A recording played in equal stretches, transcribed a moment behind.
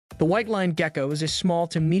The white-lined gecko is a small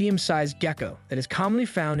to medium-sized gecko that is commonly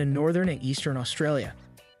found in northern and eastern Australia.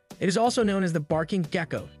 It is also known as the barking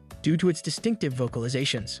gecko due to its distinctive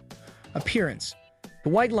vocalizations. Appearance: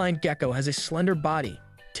 the white-lined gecko has a slender body,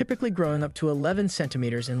 typically growing up to 11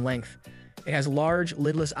 centimeters in length. It has large,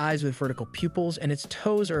 lidless eyes with vertical pupils, and its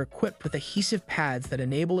toes are equipped with adhesive pads that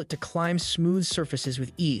enable it to climb smooth surfaces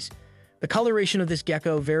with ease. The coloration of this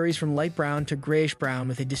gecko varies from light brown to grayish-brown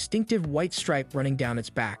with a distinctive white stripe running down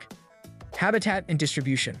its back. Habitat and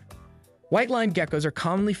distribution: white-lined geckos are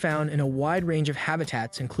commonly found in a wide range of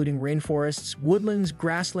habitats, including rainforests, woodlands,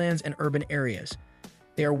 grasslands, and urban areas.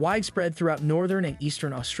 They are widespread throughout northern and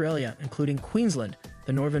eastern Australia, including Queensland,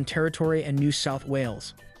 the Northern Territory, and New South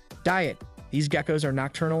Wales. Diet: these geckos are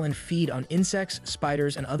nocturnal and feed on insects,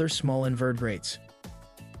 spiders, and other small invertebrates.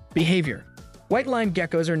 Behavior: white-lined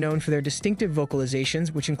geckos are known for their distinctive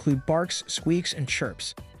vocalizations, which include barks, squeaks, and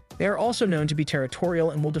chirps. They are also known to be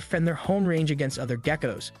territorial and will defend their home range against other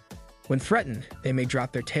geckos. When threatened, they may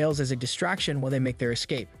drop their tails as a distraction while they make their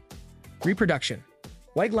escape. Reproduction: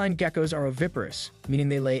 white-lined geckos are oviparous, meaning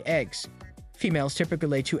they lay eggs. Females typically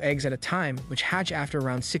lay 2 eggs at a time, which hatch after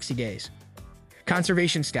around 60 days.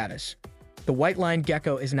 Conservation status: the white-lined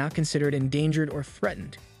gecko is not considered endangered or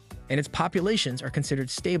threatened, and its populations are considered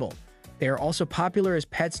stable. They are also popular as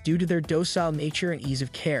pets due to their docile nature and ease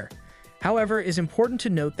of care. However, it is important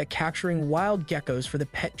to note that capturing wild geckos for the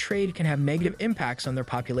pet trade can have negative impacts on their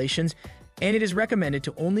populations, and it is recommended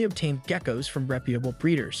to only obtain geckos from reputable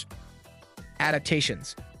breeders.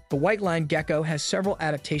 Adaptations: the white-lined gecko has several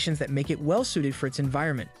adaptations that make it well-suited for its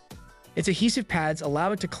environment. Its adhesive pads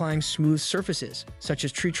allow it to climb smooth surfaces, such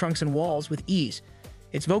as tree trunks and walls, with ease.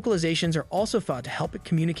 Its vocalizations are also thought to help it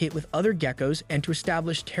communicate with other geckos and to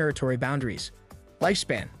establish territory boundaries.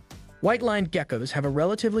 Lifespan: white-lined geckos have a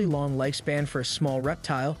relatively long lifespan for a small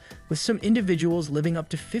reptile, with some individuals living up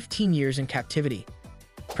to 15 years in captivity.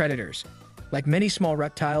 Predators: like many small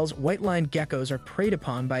reptiles, white-lined geckos are preyed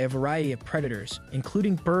upon by a variety of predators,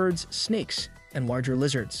 including birds, snakes, and larger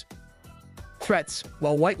lizards. Threats: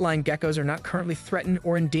 while white-lined geckos are not currently threatened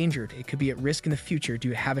or endangered, it could be at risk in the future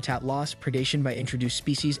due to habitat loss, predation by introduced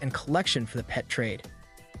species, and collection for the pet trade.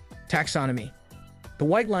 Taxonomy: the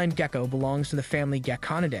white-lined gecko belongs to the family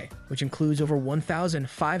Geckonidae, which includes over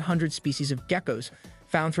 1,500 species of geckos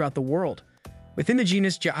found throughout the world. Within the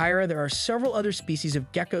genus Gehyra, there are several other species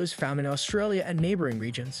of geckos found in Australia and neighboring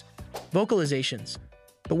regions. Vocalizations: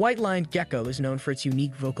 the white-lined gecko is known for its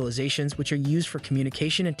unique vocalizations, which are used for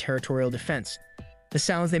communication and territorial defense. The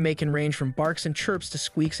sounds they make can range from barks and chirps to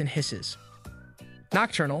squeaks and hisses.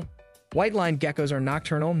 Nocturnal: white-lined geckos are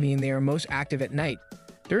nocturnal, meaning they are most active at night.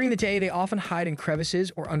 During the day, they often hide in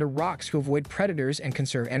crevices or under rocks to avoid predators and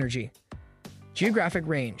conserve energy. Geographic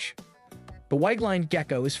range: the white-lined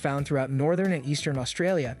gecko is found throughout northern and eastern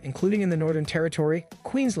Australia, including in the Northern Territory,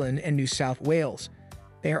 Queensland, and New South Wales.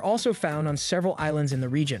 They are also found on several islands in the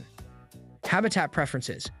region. Habitat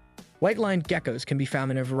preferences: white-lined geckos can be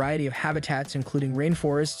found in a variety of habitats, including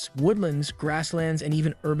rainforests, woodlands, grasslands, and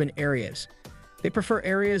even urban areas. They prefer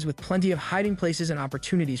areas with plenty of hiding places and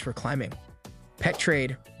opportunities for climbing. Pet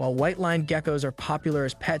trade: while white-lined geckos are popular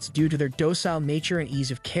as pets due to their docile nature and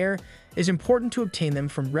ease of care, it is important to obtain them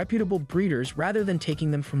from reputable breeders rather than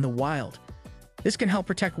taking them from the wild. This can help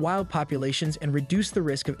protect wild populations and reduce the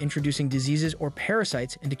risk of introducing diseases or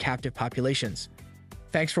parasites into captive populations.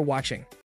 Thanks for watching.